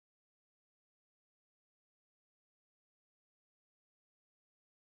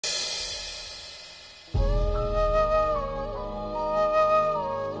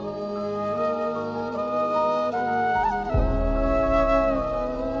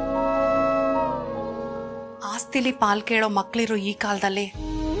ಆಸ್ತಿಲಿ ಪಾಲ್ ಕೇಳೋ ಮಕ್ಳಿರೋ ಈ ಕಾಲದಲ್ಲಿ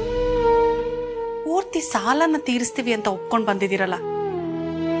ಪೂರ್ತಿ ಸಾಲನ್ನ ತೀರಿಸ್ತೀವಿ ಅಂತ ಒಪ್ಕೊಂಡ್ ಬಂದಿದ್ದೀರಲ್ಲ,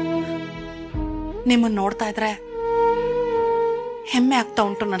 ನಿಮ್ಮನ್ನ ನೋಡ್ತಾ ಇದ್ರೆ ಹೆಮ್ಮೆ ಆಗ್ತಾ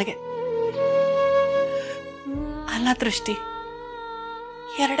ಉಂಟು ನನಗೆ. ಅಲ್ಲ ದೃಷ್ಟಿ,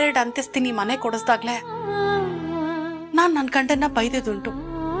 ಎರಡೆರಡು ಅಂತ್ಯಸ್ತೀನಿ ಮನೆ ಕೊಡಿಸ್ದಾಗ್ಲೆ ನಾನ್ ನನ್ ಗಂಡನ್ನ ಬೈದಿದ್ದುಂಟು.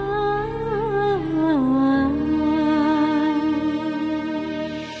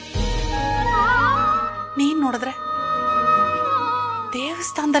 ನೀನ್ ನೋಡಿದ್ರೆ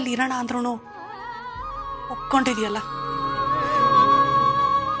ದೇವಸ್ಥಾನದಲ್ಲಿ ಇರೋಣ ಅಂದ್ರೂ ಒಪ್ಕೊಂಡಿದ್ಯಲ್ಲ.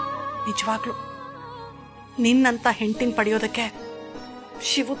 ನಿಜವಾಗ್ಲು ನಿನ್ನಂತ ಹೆಂಡತಿನ ಪಡೆಯೋದಕ್ಕೆ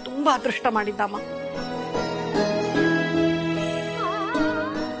ಶಿವು ತುಂಬಾ ಅದೃಷ್ಟ ಮಾಡಿದ್ದಮ್ಮ.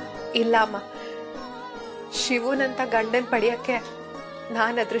 ಇಲ್ಲ ಅಮ್ಮ, ಶಿವನಂತ ಗಂಡನ್ ಪಡೆಯಕ್ಕೆ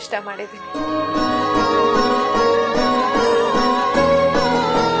ನಾನು ಅದೃಷ್ಟ ಮಾಡಿದ್ದೀನಿ.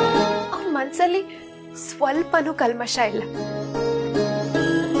 ಅವನ ಮನ್ಸಲ್ಲಿ ಸ್ವಲ್ಪನೂ ಕಲ್ಮಶ ಇಲ್ಲ.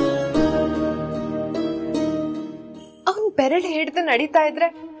 ಅವನ್ ಬೆರಳು ಹಿಡ್ದು ನಡೀತಾ ಇದ್ರೆ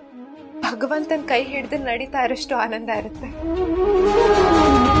ಭಗವಂತನ ಕೈ ಹಿಡ್ದು ನಡೀತಾ ಇರೋಷ್ಟು ಆನಂದ ಇರುತ್ತೆ.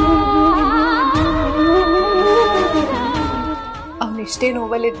 ಅವನೆಷ್ಟೇ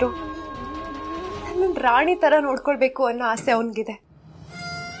ನೋವಲ್ಲಿದ್ರು ನನ್ನ ರಾಣಿ ತರ ನೋಡ್ಕೊಳ್ಬೇಕು ಅನ್ನೋ ಆಸೆ ಅವನ್ಗಿದೆ.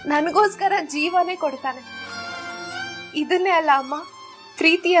 ನನಗೋಸ್ಕರ ಜೀವನೇ ಕೊಡ್ತಾನೆ. ಇದನ್ನೇ ಅಲ್ಲ ಅಮ್ಮ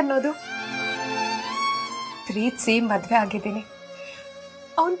ಪ್ರೀತಿ ಅನ್ನೋದು. ಪ್ರೀತಿಸಿ ಮದ್ವೆ ಆಗಿದ್ದೀನಿ.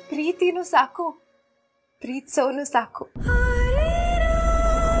 ಅವನ್ ಪ್ರೀತಿನೂ ಸಾಕು, ಪ್ರೀತಿಸೋನು ಸಾಕು.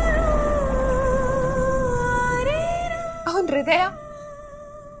 ಅವನ್ ಹೃದಯ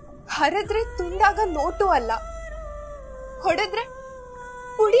ಹರಿದ್ರೆ ತುಂಡಾಗ ನೋಟು ಅಲ್ಲ, ಹೊಡೆದ್ರೆ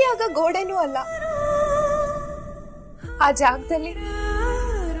ಪುಡಿಯಾಗ ಗೋಡೆನೂ ಅಲ್ಲ. ಆ ಜಾಗದಲ್ಲಿ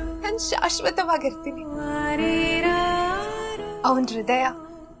ನಾನು ಶಾಶ್ವತವಾಗಿರ್ತೀನಿ. ಅವನ್ ಹೃದಯ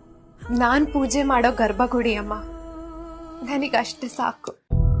ನಾನ್ ಪೂಜೆ ಮಾಡೋ ಗರ್ಭಗುಡಿ ಅಮ್ಮ. ನನಗಷ್ಟೇ ಸಾಕು.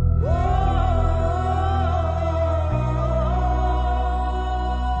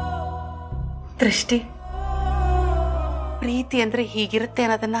 ದೃಷ್ಟಿ, ಪ್ರೀತಿ ಅಂದ್ರೆ ಹೀಗಿರುತ್ತೆ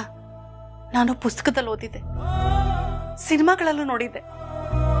ಅನ್ನೋದನ್ನ ನಾನು ಪುಸ್ತಕದಲ್ಲಿ ಓದಿದ್ದೆ, ಸಿನಿಮಾಗಳಲ್ಲೂ ನೋಡಿದ್ದೆ.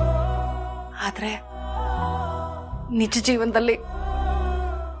 ಆದ್ರೆ ನಿಜ ಜೀವನದಲ್ಲಿ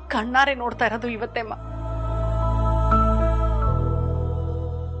ಕಣ್ಣಾರೆ ನೋಡ್ತಾ ಇರೋದು ಇವತ್ತೇಮ್ಮ.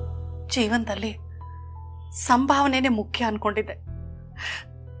 ಜೀವನದಲ್ಲಿ ಸಂಭಾವನೆನೇ ಮುಖ್ಯ ಅನ್ಕೊಂಡಿದ್ದೆ.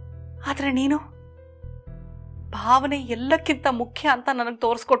 ಆದ್ರೆ ನೀನು ಭಾವನೆ ಎಲ್ಲಕ್ಕಿಂತ ಮುಖ್ಯ ಅಂತ ನನಗೆ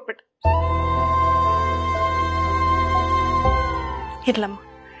ತೋರಿಸ್ಕೊಟ್ಬಿಟ್ಟೆ. ಇರ್ಲಮ್ಮ,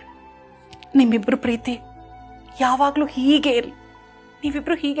 ನಿಮ್ಮಿಬ್ರು ಪ್ರೀತಿ ಯಾವಾಗ್ಲೂ ಹೀಗೆ ಇರ್ಲಿ.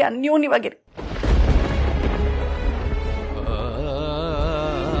 ನೀವಿಬ್ರು ಹೀಗೆ ಅನ್ಯೋನ್ಯವಾಗಿರಿ.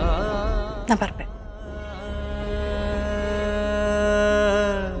 ನಾ ಬರ್ಬೇ.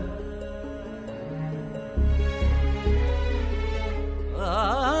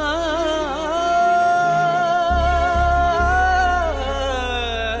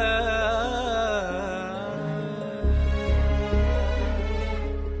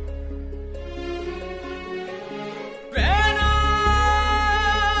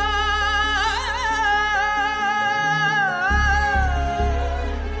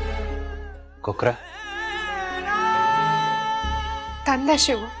 ಕೊಕ್ರ ತಂದ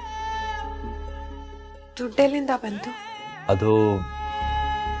ಶಿವು. ದುಡ್ಡೆಲ್ಲಿಂದ ಬಂತು? ಅದು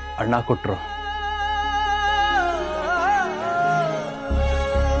ಅಣ್ಣ ಕೊಟ್ರು.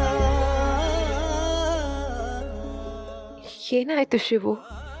 ಏನಾಯ್ತು ಶಿವು?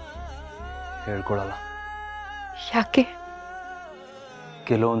 ಹೇಳ್ಕೊಳಲ್ಲ. ಯಾಕೆ?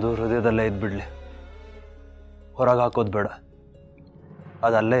 ಕೆಲವೊಂದು ಹೃದಯದಲ್ಲೇ ಇದ್ಬಿಡ್ಲಿ, ಹೊರಗೆ ಹಾಕೋದು ಬೇಡ.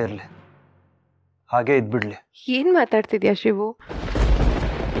 ಅದಲ್ಲೇ ಇರಲಿ, ಹಾಗೆ ಇದ್ಬಿಡ್ಲಿ. ಏನ್ ಮಾತಾಡ್ತಿದ್ಯಾ ಶಿವು?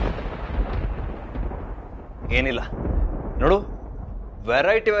 ಏನಿಲ್ಲ ನೋಡು,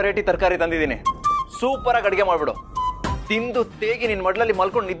 ವೆರೈಟಿ ತರಕಾರಿ ತಂದಿದ್ದೀನಿ. ಸೂಪರ್ ಆಗಿ ಅಡಿಗೆ ಮಾಡ್ಬಿಡು. ತಿಂದು ತೇಗಿ ನಿನ್ ಮಡ್ಲಲ್ಲಿ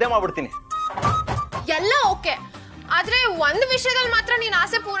ಮಲ್ಕೊಂಡು ನಿದ್ದೆ ಮಾಡ್ಬಿಡ್ತೀನಿ. ಎಲ್ಲ ಓಕೆ, ಆದ್ರೆ ಒಂದು ವಿಷಯದಲ್ಲಿ ಮಾತ್ರ ನೀನ್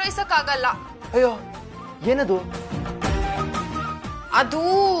ಆಸೆ ಪೂರೈಸಕ್ ಆಗಲ್ಲ. ಅಯ್ಯೋ, ಏನದು? ಅದು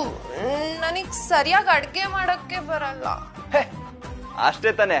ನನಗ್ ಸರಿಯಾಗಿ ಅಡ್ಗೆ ಮಾಡಕ್ಕೆ ಬರಲ್ಲ.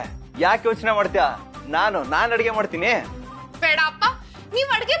 ಅಷ್ಟೇ ತಾನೆ, ಯಾಕೆ ಯೋಚನೆ ಮಾಡ್ತೀಯ? ನಾನು ಅಡಿಗೆ ಮಾಡ್ತೀನಿ. ಬೇಡ ಅಪ್ಪ,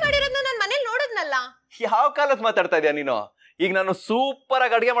 ನೀವ್ ಅಡ್ಗೆ ಮಾಡಿರೋದನ್ನ ನನ್ ಮನೇಲಿ ನೋಡಿದ್ನಲ್ಲ. ಯಾವ ಕಾಲತ್ ಮಾತಾಡ್ತಾ ಇದೀಯ ನೀನು? ಈಗ ನಾನು ಸೂಪರ್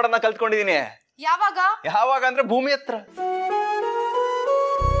ಆಗಿ ಅಡಿಗೆ ಮಾಡೋದನ್ನ ಕಲ್ತ್ಕೊಂಡಿದೀನಿ. ಯಾವಾಗ ಅಂದ್ರೆ ಭೂಮಿ ಹತ್ರ.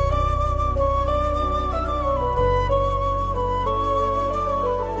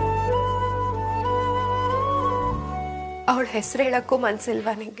 ಅವಳ ಹೆಸರು ಹೇಳಕ್ಕೂ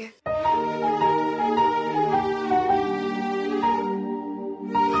ಮನ್ಸಿಲ್ವಾ ನಿಂಗೆ?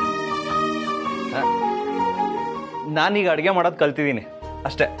 ನಾನೀಗ ಅಡಿಗೆ ಮಾಡೋದು ಕಲ್ತಿದ್ದೀನಿ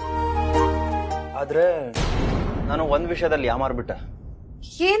ಅಷ್ಟೇ. ಆದ್ರೆ ನಾನು ಒಂದ್ ವಿಷಯದಲ್ಲಿ ಯಾಮಾರ್ಬಿಟ್ಟೆ.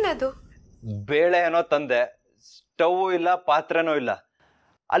 ಏನದು? ಬೇಳೆ ಏನೋ ತಂದೆ, ಸ್ಟವ್ ಇಲ್ಲ, ಪಾತ್ರೆನೂ ಇಲ್ಲ.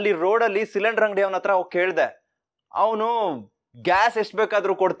 ಅಲ್ಲಿ ರೋಡಲ್ಲಿ ಸಿಲಿಂಡರ್ ಅಂಗಡಿ ಅವನ ಹತ್ರ ಹೋಗಿ ಕೇಳ್ದೆ. ಅವನು ಗ್ಯಾಸ್ ಎಷ್ಟು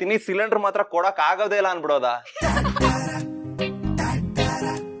ಬೇಕಾದ್ರೂ ಕೊಡ್ತೀನಿ, ಸಿಲಿಂಡರ್ ಮಾತ್ರ ಕೊಡಕ್ ಆಗೋದೇ ಇಲ್ಲ ಅನ್ಬಿಡೋದ.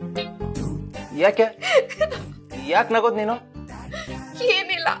 ಯಾಕೆ ನಗೋದ್ ನೀನು?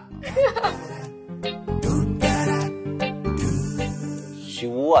 ಏನಿಲ್ಲ.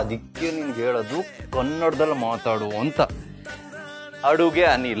 ಶಿವು, ಅದಕ್ಕೆ ನಿನ್ಗೆ ಹೇಳೋದು ಕನ್ನಡದಲ್ಲಿ ಮಾತಾಡು ಅಂತ. ಅಡುಗೆ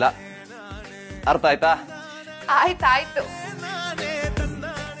ಅನಿಲ, ಅರ್ಥ ಆಯ್ತಾ? ಆಯ್ತಾಯ್ತು.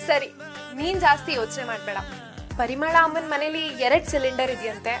 ಸರಿ, ನೀನ್ ಜಾಸ್ತಿ ಯೋಚನೆ ಮಾಡ್ಬೇಡ. ಪರಿಮಳ ಅಮ್ಮನ ಮನೇಲಿ 2 ಸಿಲಿಂಡರ್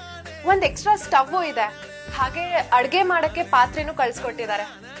ಇದೆಯಂತೆ, 1 ಎಕ್ಸ್ಟ್ರಾ ಸ್ಟವ್ ಇದೆ, ಹಾಗೆ ಅಡ್ಗೆ ಮಾಡಕ್ಕೆ ಪಾತ್ರೆನೂ ಕಳ್ಸ್ಕೊಟ್ಟಿದ್ದಾರೆ.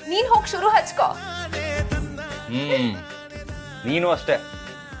 ನೀನ್ ಹೋಗಿ ಶುರು ಹಚ್ಕೋ. ನೀನು ಅಷ್ಟೇ.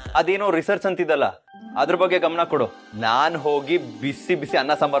 ಅದೇನೋ ರಿಸರ್ಚ್ ಅಂತಿದ್ದಲ್ಲ, ಅದ್ರ ಬಗ್ಗೆ ಗಮನ ಕೊಡು. ನಾನ್ ಹೋಗಿ ಬಿಸಿ ಬಿಸಿ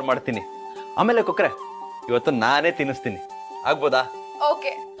ಅನ್ನ ಸಾಂಬಾರ್ ಮಾಡ್ತೀನಿ. ಆಮೇಲೆ ಕೊಕ್ರೆ ಇವತ್ತು ನಾನೇ ತಿನ್ನಿಸ್ತೀನಿ, ಆಗ್ಬೋದಾ?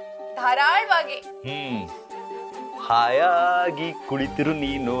 ಓಕೆ, ಧಾರಾಳವಾಗಿ. ಹಾಯಾಗಿ ಕುಳಿತಿರು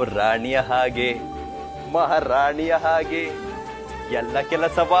ನೀನು ರಾಣಿಯ ಹಾಗೆ, ಮಹಾರಾಣಿಯ ಹಾಗೆ, ಎಲ್ಲ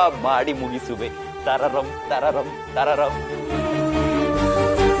ಕೆಲಸವ ಮಾಡಿ ಮುಗಿಸುವೆ. ತರರಂ ತರರಂ ತರರಂ.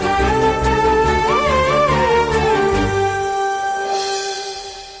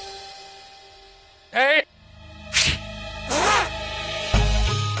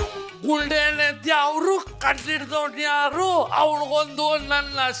 ಗುಂಡೇನೆ ಅವರು ಕಂಡಿಡ್ದವ್ರು ಯಾರು? ಅವನಿಗೊಂದು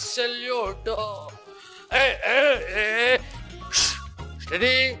ನನ್ನ ಸೆಲ್ಯೂಟು.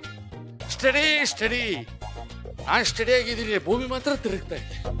 Study study study. ನಾನು ಸ್ಟಡಿ ಆಗಿದ್ದೀನಿ, ಭೂಮಿ ಮಾತ್ರ ತಿರುಗ್ತಾ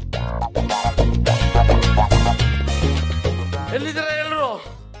ಇದೆ. ಎಲ್ಲಿದ್ದಾರೆ ಎಲ್ಲರೂ?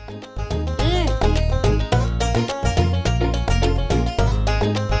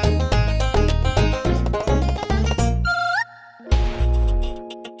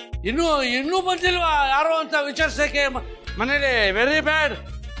 ಇನ್ನೂ ಬಂದಿಲ್ವಾ ಯಾರು ಅಂತ ವಿಚಾರಿಸಕ್ಕೆ ಮನೇಲಿ? Very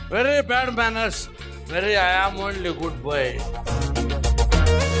bad manners. I am only good ಬಾಯ್.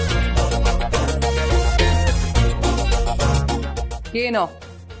 ಏನೋ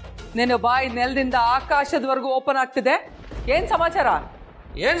ನಿನ್ನ ಬಾಯಿ ನೆಲದಿಂದ ಆಕಾಶದವರೆಗೂ ಓಪನ್ ಆಗ್ತಿದೆ. ಏನ್ ಸಮಾಚಾರ?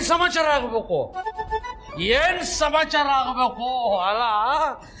 ಏನ್ ಸಮಾಚಾರ ಆಗಬೇಕು ಅಲ್ಲ,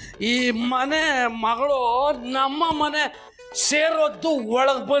 ಈ ಮನೆ ಮಗಳು ನಮ್ಮ ಮನೆ ಸೇರೋದ್ದು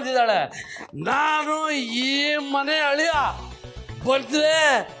ಒಳಗ್ ಬಂದಿದ್ದಾಳೆ. ನಾನು ಈ ಮನೆ ಅಳಿಯ ಬಂದ್ರೆ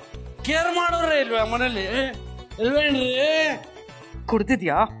ಕೇರ್ ಮಾಡೋರೇ ಇಲ್ವೇ ಮನೇಲಿ? ಇಲ್ವೇನ್ರಿ?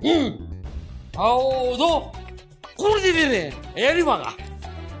 ಕುಡ್ದಿದ್ಯಾ? ಹೌದು, ಕುಡ್ದಿದ್ದೀನಿ. ಏನಿವಾಗ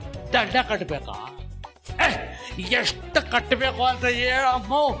ದಂಡ ಕಟ್ಟಬೇಕಾ? ಎಷ್ಟು ಕಟ್ಟಬೇಕು ಅಂತ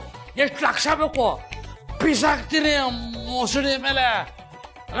ಹೇಳಮ್ಮ. ಎಷ್ಟು ಲಕ್ಷ ಬೇಕು? ಬಿಸಾಕ್ತೀನಿ ಮೊಸಡಿ ಮೇಲೆ.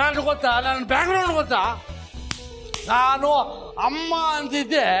 ನಾನು ಗೊತ್ತಾ, ನನ್ನ ಬ್ಯಾಕ್ಗ್ರೌಂಡ್ ಗೊತ್ತಾ? ನಾನು ಅಮ್ಮ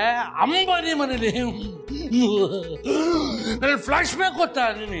ಅಂತಿದ್ದೆ ಅಂಬಾನಿ ಮನೇಲಿ. ನನ್ನ ಫ್ಲಾಶ್ ಬ್ಯಾಕ್ ಗೊತ್ತಾ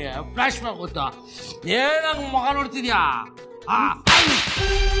ನಿನಗೆ? ಫ್ಲಾಶ್ ಬ್ಯಾಕ್ ಗೊತ್ತಾ? ಏನಂಗ್ ಮಗ ನೋಡ್ತಿದ್ಯಾ?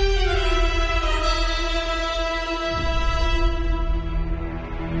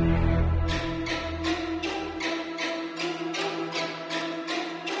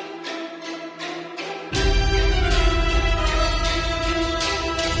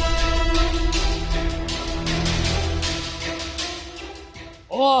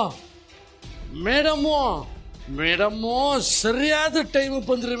 ಓ ಮೇಡಮ್ಮು ಸರಿಯಾದ ಟೈಮ್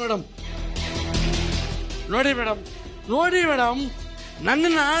ಬಂದ್ರಿ ಮೇಡಮ್. ನೋಡಿ ಮೇಡಮ್,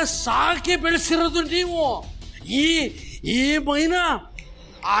 ನನ್ನನ್ನ ಸಾಕಿ ಬೆಳೆಸಿರೋದು ನೀವು. ಈ ಮೈನಾ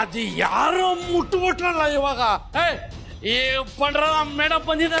ಅದು ಯಾರೋ ಮುಟ್ಬಿಟ್ರಲ್ಲ ಇವಾಗ. ಈ ಪಂಡ್ರ ಮೇಡಮ್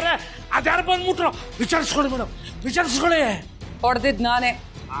ಬಂದಿದ್ದಾರೆ, ಅದ್ಯಾರು ಬಂದ್ಬಿಟ್ರು? ವಿಚಾರಿಸ್ಕೊಳ್ಳಿ ಮೇಡಮ್, ವಿಚಾರಿಸ್ಕೊಳ್ಳಿ. ಹೊಡೆದಿದ್ ನಾನೇ.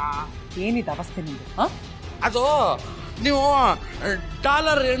 ಏನಿದೆ ಅವಸ್ಥೆ ನಿಮ್ದು? ಅದು ನೀವು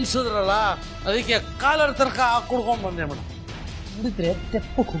ಡಾಲರ್ ಎಣ್ಸಿದ್ರಲ್ಲ, ಅದಕ್ಕೆ ಕಾಲರ್ ತರ್ಕ ಕುಡ್ಕೊಂಡ್ ಬಂದೆ ಮೇಡಮ್. ನೋಡಿದ್ರೆ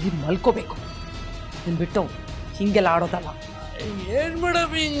ತೆಪ್ಪಕ್ಕೆ ಹೋಗಿ ಮಲ್ಕೋಬೇಕು, ಇದನ್ ಬಿಟ್ಟು ಹಿಂಗೆಲ್ಲ ಆಡೋದಲ್ಲ. ಏನ್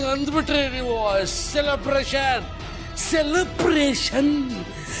ಮೇಡಮ್ ಹಿಂಗ್ ಅಂದ್ಬಿಟ್ರಿ ನೀವು? ಸೆಲೆಬ್ರೇಷನ್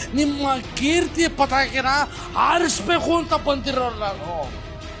ನಿಮ್ಮ ಕೀರ್ತಿ ಪತಾಕಿನ ಆರಿಸ್ಬೇಕು ಅಂತ ಬಂದಿರೋರು ನಾನು.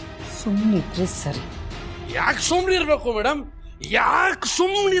 ಸುಮ್ಮನಿದ್ರೆ ಸರಿ. ಯಾಕೆ ಸುಮ್ಮನಿರ್ಬೇಕು ಮೇಡಮ್? ಯಾಕೆ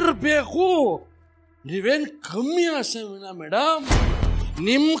ಸುಮ್ಮನಿರ್ಬೇಕು? ನೀವೇನ್ ಕಮ್ಮಿ ಆಸೆವಿನ ಮೇಡಮ್?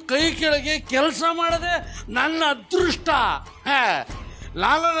 ನಿಮ್ ಕೈ ಕೆಳಗೆ ಕೆಲಸ ಮಾಡದೆ ನನ್ನ ಅದೃಷ್ಟ.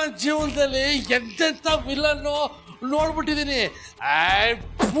 ನಾನು ನನ್ನ ಜೀವನದಲ್ಲಿ ಎಂತೆಂಥ ವಿಲನ್ನು ನೋಡ್ಬಿಟ್ಟಿದ್ದೀನಿ.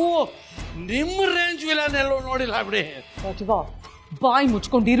 ನಿಮ್ಮ ರೇಂಜ್ ವಿಲನ್ ಎಲ್ಲೋ ನೋಡಿಲ್ಲ ಬಿಡಿ. ಬಾಯಿ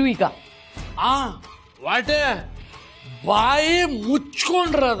ಮುಚ್ಕೊಂಡಿರು ಈಗ. ವಾಟೆ ಬಾಯಿ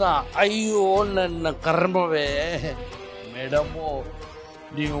ಮುಚ್ಕೊಂಡ್ರದ? ಅಯ್ಯೋ ನನ್ನ ಕರ್ಮವೇ. ಮೇಡಮು,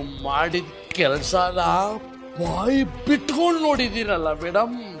 ನೀವು ಮಾಡಿದ ಕೆಲಸನ ಬಾಯಿ ಬಿಟ್ಕೊಂಡು ನೋಡಿದ್ದೀರಲ್ಲ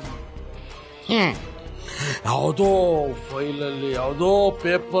ಮೇಡಮ್. ಯಾವುದೋ ಫೈಲಲ್ಲಿ ಯಾವುದೋ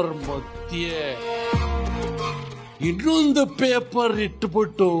ಪೇಪರ್ ಮಧ್ಯೆ ಇನ್ನೊಂದು ಪೇಪರ್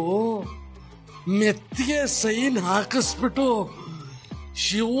ಇಟ್ಬಿಟ್ಟು ಮೆತ್ತಿಗೆ ಸೈನ್ ಹಾಕಿಸ್ಬಿಟ್ಟು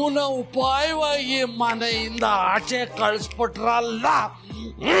ಶಿವನ ಉಪಾಯವಾಗಿ ಮನೆಯಿಂದ ಆಚೆ ಕಳಿಸ್ಬಿಟ್ರಲ್ಲ.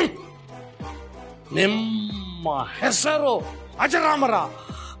 ನಿಮ್ಮ ಹೆಸರು ಅಜರಾಮರ.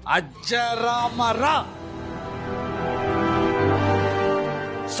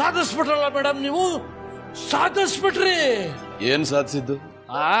 ಸಾಧಿಸ್ಬಿಟ್ರಲ್ಲ ಮೇಡಮ್, ನೀವು ಸಾಧಿಸ್ಬಿಟ್ರಿ. ಏನ್ ಸಾಧಿಸಿದ್ದು?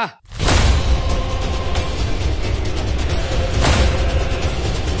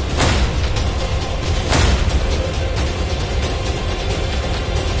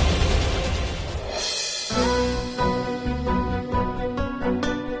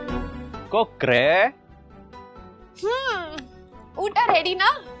 ಕೊಕ್ರೆ, ಊಟ ರೆಡಿನಾ?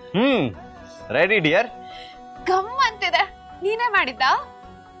 Ready dear. ಗಮ್ ಅಂತಿದೆ. ನೀನೇ ಮಾಡಿದ್ದ?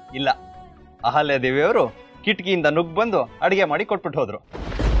 ಇಲ್ಲ, ಅಹಲ್ಯ ದೇವಿಯವರು ಕಿಟಕಿಯಿಂದ ನುಗ್ಗ್ ಬಂದು ಅಡಿಗೆ ಮಾಡಿ ಕೊಟ್ಬಿಟ್ಟು ಹೋದ್ರು.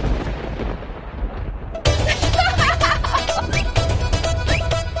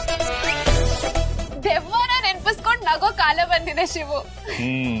 ದೆವ್ವನ ನೆನ್ಪಿಸ್ಕೊಂಡ್ ನಗೋ ಕಾಲ ಬಂದಿದೆ ಶಿವು.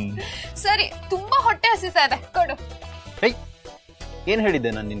 ಸರಿ, ತುಂಬಾ ಹೊಟ್ಟೆ ಹಸಿತಾ ಇದೆ, ಕೊಡು. ಏನ್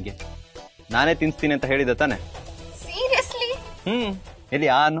ಹೇಳಿದ್ದೆ ನಾನು ನಿನ್ಗೆ? ನಾನೇ ತಿನ್ಸ್ತೀನಿ ಅಂತ ಹೇಳಿದೆ ತಾನೆ? ಸೀರಿಯಸ್ಲಿ? ಎಲ್ಲಿ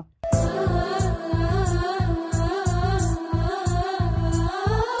ಆನು?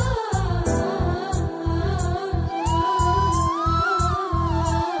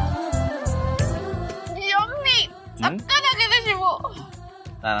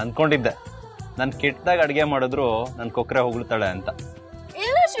 ನಾನು ಅನ್ಕೊಂಡಿದ್ದೆ ನನ್ ಕೆಟ್ಟದಾಗ ಅಡಿಗೆ ಮಾಡಿದ್ರು ನನ್ ಕೊಕ್ರೆ ಹೋಗ್ತಾಳೆ ಅಂತ.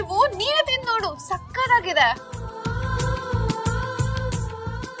 ಇಲ್ಲ ಶಿವು, ನೀನೇ ತಿಂದು ನೋಡು, ಸಕ್ಕತ್ತಾಗಿದೆ.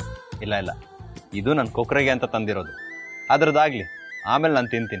 ಇಲ್ಲ ಇಲ್ಲ, ಇದು ನನ್ ಕೊಕ್ರೆಗೆ ಅಂತ ತಂದಿರೋದು. ಅದ್ರದ್ದಾಗ್ಲಿ, ಆಮೇಲೆ ನಾನು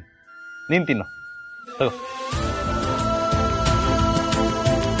ತಿಂತೀನಿ. ನೀನ್ ತಿನ್ನು, ತಗೋ.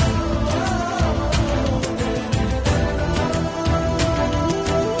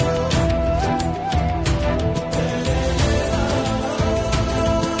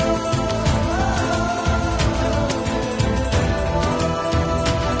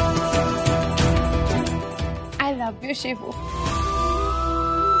 Shivu,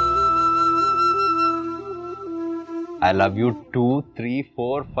 I love you 2, 3,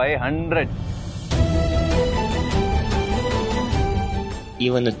 4, 500.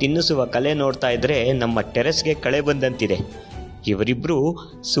 ಇವನ್ನು ತಿನ್ನಿಸುವ ಕಲೆ ನೋಡ್ತಾ ಇದ್ರೆ ನಮ್ಮ ಟೆರೆಸ್ಗೆ ಕಳೆ ಬಂದಂತಿದೆ. ಇವರಿಬ್ರು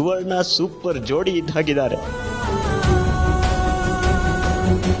ಸುವರ್ಣ ಸೂಪರ್ ಜೋಡಿ ಇದ್ದಾಗಿದ್ದಾರೆ.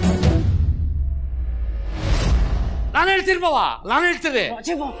 ನಾನು ಹೇಳ್ತೀನಿ ಬಾವ, ನಾನು ಹೇಳ್ತೀನಿ.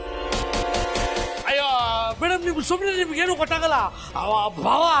 ಅಯ್ಯೋ ಮೇಡಮ್, ನೀವು ಸುಮ್ಮನೆ, ನಿಮ್ಗೇನು ಗೊತ್ತಾಗಲ್ಲ.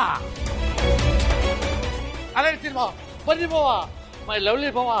 ಭಾವ, ನಾನು ಹೇಳ್ತೀನಿ ಬಾವ. ಬನ್ನಿ ಬಾವ, ಮೈ ಲವ್ಲಿ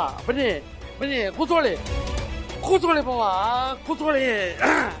ಬಾವ, ಬನ್ನಿ ಬನ್ನಿ, ಕೂತ್ಕೊಳ್ಳಿ ಕೂತ್ಕೊಳ್ಳಿ ಬಾವ, ಕೂತ್ಕೊಳ್ಳಿ.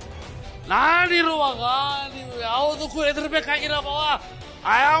 ನಾನಿರುವಾಗ ನೀವು ಯಾವುದಕ್ಕೂ ಹೆದರ್ಬೇಕಾಗಿಲ್ಲ ಬಾವ.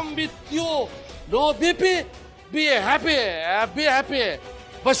 I am with you. No B P, be happy, be happy.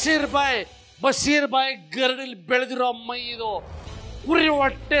 Basheer ಬಾಯ್ ಗರಡಿಲಿ ಬೆಳೆದಿರೋ ಅಮ್ಮ ಇದು. ಕುರಿ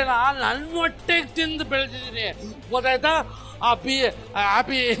ಹೊಟ್ಟೆನ ನನ್ನ ಹೊಟ್ಟೆಗೆ ತಿಂದು ಬೆಳೆದಿದ್ದೀನಿ, ಗೊತ್ತಾಯ್ತಾ? ಬಿ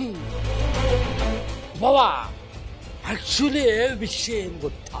ಹ್ಯಾಪಿ ಬಾವ. ಆಕ್ಚುಲಿ ವಿಷಯ ಏನು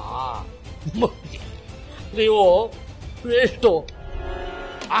ಗೊತ್ತಾ, ನೀವು ವೇಸ್ಟು.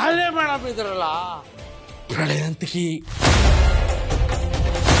 ಅಲ್ಲೇ ಮೇಡಮ್ ಇದ್ರಲ್ಲ ಪ್ರಳಯಂತಕಿ.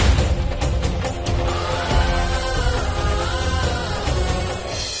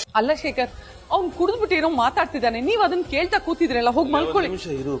 ಅಲ್ಲ ಶೇಖರ್, ಅವ್ನು ಕುಡಿದ್ಬಿಟ್ಟು ಏನೋ ಮಾತಾಡ್ತಿದ್ದಾನೆ, ನೀವ್ ಅದನ್ನ ಕೇಳ್ತಾ ಕೂತಿದ್ರಲ್ಲ, ಹೋಗಿ ಮಲ್ಕೊಳ್ಳಿ. ನಿಮಿಷ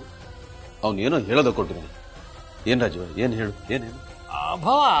ಇರು, ಅವನೇನೋ ಹೇಳೋದ ಕೊಟ್ಟಿದ್ದಾನೆ. ಏನ್ ರಾಜು, ಏನ್ ಹೇಳು, ಏನೇನು?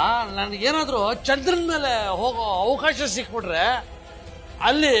 ಭಾವ, ನನಗೇನಾದ್ರೂ ಚಂದ್ರನ ಮೇಲೆ ಹೋಗೋ ಅವಕಾಶ ಸಿಕ್ಬಿಟ್ರೆ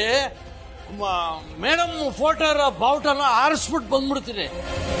ಅಲ್ಲಿ ಮೇಡಮ್ ಫೋಟೋರ ಬಾವುಟನ ಆರಿಸ್ಬಿಟ್ಟು ಬಂದ್ಬಿಡ್ತೀನಿ.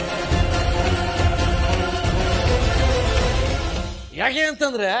 ಯಾಕೆ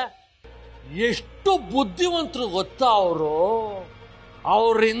ಅಂತಂದ್ರೆ ಎಷ್ಟು ಬುದ್ಧಿವಂತರು ಗೊತ್ತಾ ಅವರು.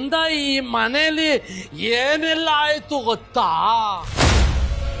 ಅವರಿಂದ ಈ ಮನೆಯಲ್ಲಿ ಏನೆಲ್ಲ ಆಯ್ತು ಗೊತ್ತಾ.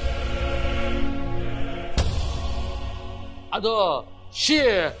 ಅದು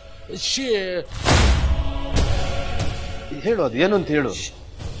ಹೇಳು, ಅದು ಏನು ಅಂತ ಹೇಳು.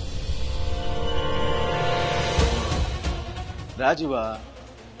 ರಾಜೀವ,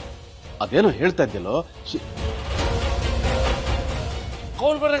 ಅದೇನೋ ಹೇಳ್ತಾ ಇದ್ಯಲ್ಲೋ.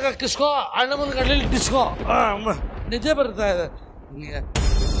 ಕೌಲ್ ಬರಕ ಕಿಸ್ಕೋ, ಅಣ್ಣ ಮುಂದೆ ಗಡ್ಲಿ ಡಿಸ್ಕೋ. ನಿದ್ದೆ ಬರ್ತಾ ಇದೆ.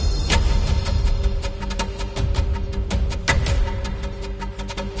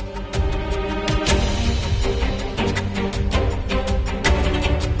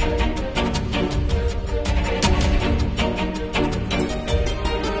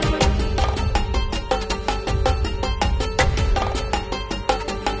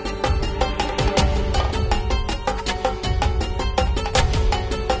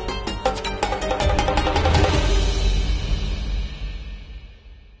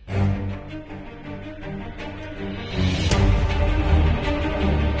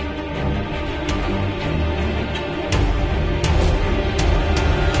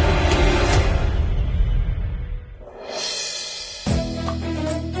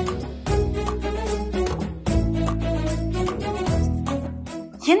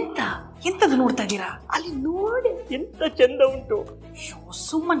 ಎಂತದು ನೋಡ್ತಾ ಇದ್ದೀರಾ? ಅಲ್ಲಿ ನೋಡಿ ಎಂತ ಚಂದ ಉಂಟು.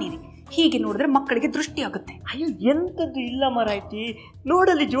 ಸುಮ್ಮನಿರಿ, ಹೀಗೆ ನೋಡಿದ್ರೆ ಮಕ್ಕಳಿಗೆ ದೃಷ್ಟಿ ಆಗುತ್ತೆ. ಅಯ್ಯೋ ಎಂತದ್ದು ಇಲ್ಲ ಮಾರಾಯ್ತಿ,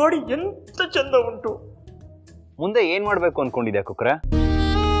 ನೋಡಲಿ ಜೋಡಿ ಎಂತ ಚಂದ ಉಂಟು. ಮುಂದೆ ಏನ್ ಮಾಡ್ಬೇಕು ಅನ್ಕೊಂಡಿದ್ಯಾ ಕುಕ್ರೆ?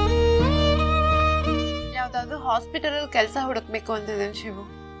 ಯಾವ್ದಾದ್ರು ಹಾಸ್ಪಿಟಲ್ ಅಲ್ಲಿ ಕೆಲಸ ಹುಡುಕ್ಬೇಕು ಅಂತಿದ್ದೇನೆ ಶಿವು.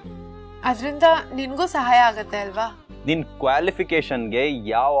 ಅದರಿಂದ ನಿನ್ಗೂ ಸಹಾಯ ಆಗತ್ತೆ ಅಲ್ವಾ? ನಿನ್ ಕ್ವಾಲಿಫಿಕೇಶನ್ಗೆ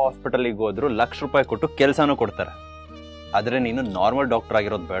ಯಾವ ಹಾಸ್ಪಿಟಲ್ಗೆ ಹೋದ್ರು ₹1,00,000 ಕೊಟ್ಟು ಕೆಲಸನೂ ಕೊಡ್ತಾರೆ. ಆದ್ರೆ ನೀನು ನಾರ್ಮಲ್ ಡಾಕ್ಟರ್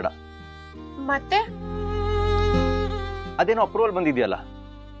ಆಗಿರೋದು ಬೇಡ. ಮತ್ತೆ ಅದೇನೋ ಅಪ್ರೂವಲ್ ಬಂದಿದೆಯಲ್ಲ,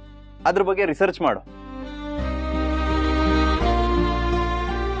 ಅದ್ರ ಬಗ್ಗೆ ರಿಸರ್ಚ್ ಮಾಡು.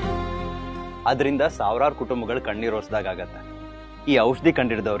 ಅದರಿಂದ ಸಾವಿರಾರು ಕುಟುಂಬಗಳು ಕಣ್ಣೀರೋಸ್ದಾಗತ್ತೆ. ಈ ಔಷಧಿ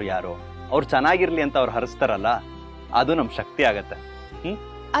ಕಂಡಿಡಿದವ್ರು ಯಾರು, ಅವ್ರು ಚೆನ್ನಾಗಿರ್ಲಿ ಅಂತ ಅವ್ರು ಹರಿಸ್ತಾರಲ್ಲ, ಅದು ನಮ್ ಶಕ್ತಿ ಆಗತ್ತೆ.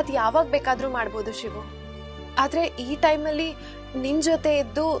 ಅದ್ ಯಾವಾಗ ಬೇಕಾದ್ರೂ ಮಾಡ್ಬೋದು ಶಿವು. ಆದ್ರೆ ಈ ಟೈಮಲ್ಲಿ ನಿನ್ ಜೊತೆ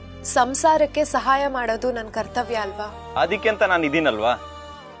ಇದ್ದು ಸಂಸಾರಕ್ಕೆ ಸಹಾಯ ಮಾಡೋದು ನನ್ ಕರ್ತವ್ಯ ಅಲ್ವಾ? ಅದಕ್ಕೆ ಅಂತ ನಾನು ಇದೀನಲ್ವಾ.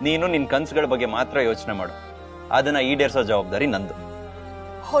 ನೀನು ನಿನ್ ಕನ್ಸುಗಳ ಬಗ್ಗೆ ಮಾತ್ರ ಯೋಚನೆ ಮಾಡು, ಅದನ್ನ ಈಡೇರಿಸೋ ಜವಾಬ್ದಾರಿ ನಂದು.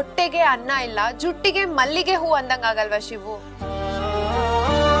 ಹೊಟ್ಟೆಗೆ ಅನ್ನ ಇಲ್ಲ, ಜುಟ್ಟಿಗೆ ಮಲ್ಲಿಗೆ ಹೂ ಅಂದಂಗಾಗಲ್ವಾ ಶಿವು?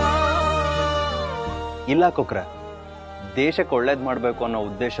 ಇಲ್ಲ ಕುಕ್ರೆ, ದೇಶಕ್ಕೆ ಒಳ್ಳೇದ್ ಮಾಡ್ಬೇಕು ಅನ್ನೋ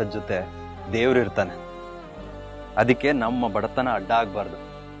ಉದ್ದೇಶದ ಜೊತೆ ದೇವ್ರಿರ್ತಾನೆ. ಅದಕ್ಕೆ ನಮ್ಮ ಬಡತನ ಅಡ್ಡ ಆಗ್ಬಾರ್ದು.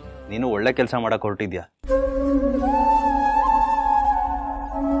 ನೀನು ಒಳ್ಳೆ ಕೆಲಸ ಮಾಡಕ್ ಹೊರಟಿದ್ಯಾ.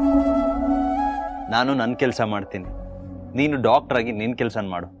 ನಾನು ನನ್ನ ಕೆಲಸ ಮಾಡ್ತೀನಿ, ನೀನು ಡಾಕ್ಟರ್ ಆಗಿ ನಿನ್ ಕೆಲಸ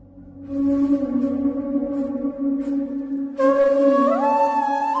ಮಾಡು.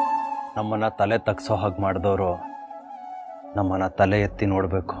 ನಮ್ಮನ್ನ ತಲೆ ತಗ್ಸೋ ಹಾಗೆ ಮಾಡಿದವರು ನಮ್ಮನ್ನ ತಲೆ ಎತ್ತಿ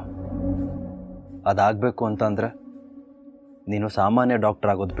ನೋಡ್ಬೇಕು. ಅದಾಗಬೇಕು ಅಂತಂದ್ರೆ ನೀನು ಸಾಮಾನ್ಯ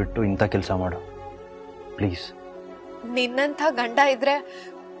ಡಾಕ್ಟರ್ ಆಗೋದು ಬಿಟ್ಟು ಇಂಥ ಕೆಲಸ ಮಾಡು ಪ್ಲೀಸ್. ನಿನ್ನಂಥ ಗಂಡ ಇದ್ರೆ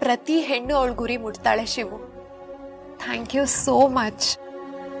ಪ್ರತಿ ಹೆಣ್ಣು ಅವಳ ಗುರಿ ಮುಟ್ತಾಳೆ Shivu. Thank you so much.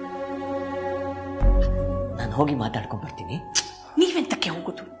 ನಾನು ಹೋಗಿ ಮಾತಾಡ್ಕೊಂಡ್ ಬರ್ತೀನಿ. ನೀವೆಂತಕ್ಕೆ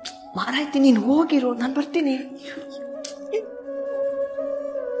ಹೋಗುದು? ಮಾರಾಯ್ತಿ, ನೀನು ಹೋಗಿರೋ, ನಾನು ಬರ್ತೀನಿ.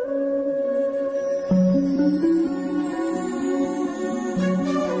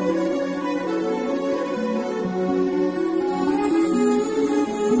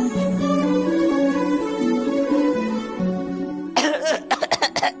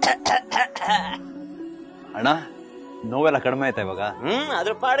 ಅಣ್ಣ, ನೋವೆಲ್ಲ ಕಡಿಮೆ ಆಯ್ತಾ ಇವಾಗ?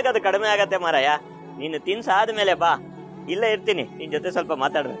 ಅದ್ರ ಪಾಡ್ಗೆ ಅದು ಕಡಿಮೆ ಆಗತ್ತೆ ಮಾರಾಯ. ನೀನು ತಿನ್ಸಾದ್ಮೇಲೆ ಬಾ, ಇಲ್ಲ ಇರ್ತೀನಿ, ನಿನ್ ಜೊತೆ ಸ್ವಲ್ಪ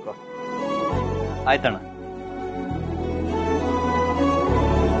ಮಾತಾಡ್ಬೇಕು. ಆಯ್ತಣ್ಣ.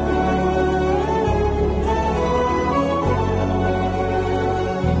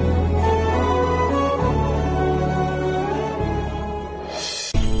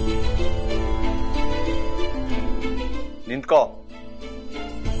 ನಿಂತ್ಕೋ.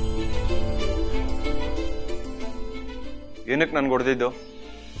 ಏನಕ್ಕೆ ನನ್ಗೆ ಹೊಡೆದಿದ್ದು?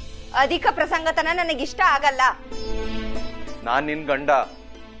 ಅಧಿಕ ಪ್ರಸಂಗತನ ನನಗಿಷ್ಟ ಆಗಲ್ಲ. ನಾನ್ ನಿನ್ ಗಂಡ.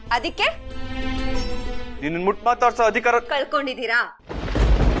 ಅದಕ್ಕೆ ನಿನ್ನ ಮುಟ್ ಮಾತಾಡ್ಸೋ ಅಧಿಕಾರ ಕಳ್ಕೊಂಡಿದ್ದೀರಾ?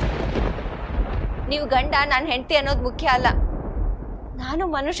 ನೀವು ಗಂಡ, ನಾನು ಹೆಂಡತಿ ಅನ್ನೋದು ಮುಖ್ಯ ಅಲ್ಲ. ನಾನು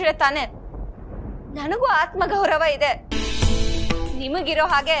ಮನುಷ್ಯರೇ ತಾನೆ, ನನಗೂ ಆತ್ಮಗೌರವ ಇದೆ. ನಿಮಗಿರೋ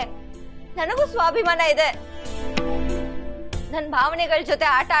ಹಾಗೆ ನನಗೂ ಸ್ವಾಭಿಮಾನ ಇದೆ. ನನ್ನ ಭಾವನೆಗಳ ಜೊತೆ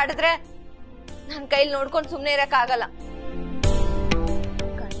ಆಟ ಆಡಿದ್ರೆ ನನ್ನ ಕೈಲಿ ನೋಡ್ಕೊಂಡು ಸುಮ್ಮನೆ ಇರಕ್ಕಾಗಲ್ಲ.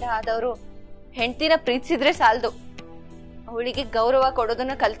 ಗಂಡ ಆದವರು ಹೆಂಡತಿನ ಪ್ರೀತಿಸಿದ್ರೆ ಸಾಲದು, ಅವಳಿಗೆ ಗೌರವ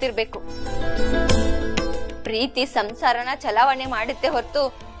ಕೊಡೋದನ್ನ ಕಲ್ತಿರ್ಬೇಕು. ಪ್ರೀತಿ ಸಂಸಾರನ ಚಲಾವಣೆ ಮಾಡುತ್ತೆ ಹೊರತು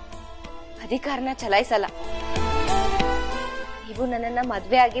ಅಧಿಕಾರನ ಚಲಾಯಿಸಲ್ಲ. ನೀವು ನನ್ನನ್ನ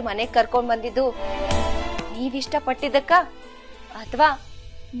ಮದ್ವೆ ಆಗಿ ಮನೆಗೆ ಕರ್ಕೊಂಡ್ ಬಂದಿದ್ದು ನೀವಿಷ್ಟ ಪಟ್ಟಿದ್ದಕ್ಕ ಅಥವಾ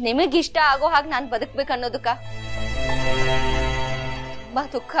ನಿಮಗಿಷ್ಟ ಆಗೋ ಹಾಗೆ ನಾನ್ ಬದುಕ್ಬೇಕನ್ನೋದಕ್ಕ? ತುಂಬಾ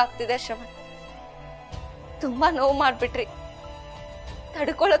ದುಃಖ ಆಗ್ತಿದೆ ಶ್ರವಣ್, ತುಂಬಾ ನೋವು ಮಾಡ್ಬಿಟ್ರಿ,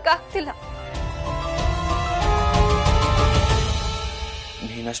 ತಡ್ಕೊಳಕ್ ಆಗ್ತಿಲ್ಲ.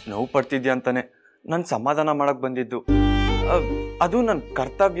 ನೀನಷ್ಟು ನೋವು ಪಡ್ತಿದ್ಯಾ ಅಂತಾನೆ ನಾನು ಸಮಾಧಾನ ಮಾಡಕ್ ಬಂದಿದ್ದು. ಅದು ನನ್ನ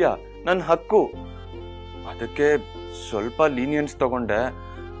ಕರ್ತವ್ಯ, ನನ್ನ ಹಕ್ಕು. ಅದಕ್ಕೆ ಸ್ವಲ್ಪ ಲೀನಿಯನ್ಸ್ ತಗೊಂಡೆ.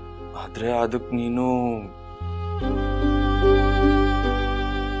 ಆದ್ರೆ ಅದಕ್ಕೆ ನೀನು...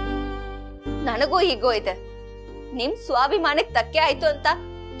 ನನಗೂ ಹೀಗೋ ಇದೆ. ನಿಮ್ ಸ್ವಾಭಿಮಾನಕ್ಕೆ ಧಕ್ಕೆ ಆಯ್ತು ಅಂತ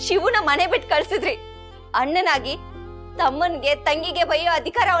ಶಿವನ ಮನೆ ಬಿಟ್ಟು ಕಳ್ಸಿದ್ರಿ. ಅಣ್ಣನಾಗಿ ತಮ್ಮನ್ಗೆ ತಂಗಿಗೆ ಬೈಯೋ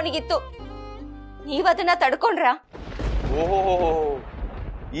ಅಧಿಕಾರ ಅವನಿಗಿತ್ತು. ನೀವದನ್ನ ತಡ್ಕೊಂಡ್ರ? ಓಹೋ,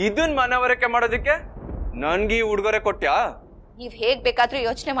 ಇದನ್ ಮನವರಿಕೆ ಮಾಡೋದಕ್ಕೆ ನನ್ಗೆ ಈ ಉಡುಗೊರೆ ಕೊಟ್ಯಾ? ನೀವ್ ಹೇಗ್ ಬೇಕಾದ್ರೂ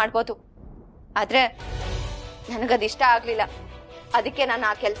ಯೋಚನೆ ಮಾಡ್ಬೋದು, ಆದ್ರೆ ನನಗದಿಷ್ಟ ಆಗ್ಲಿಲ್ಲ. ಅದಕ್ಕೆ ನಾನು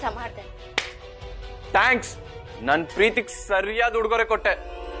ಆ ಕೆಲಸ ಮಾಡ್ದೆ. ಥ್ಯಾಂಕ್ಸ್, ನನ್ ಪ್ರೀತಿಗೆ ಸರಿಯಾದ ಉಡುಗೊರೆ ಕೊಟ್ಟೆ.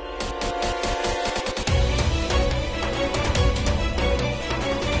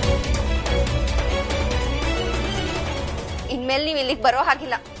 ಇನ್ಮೇಲೆ ನೀವ್ ಇಲ್ಲಿಗೆ ಬರೋ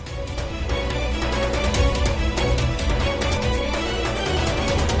ಹಾಗಿಲ್ಲ.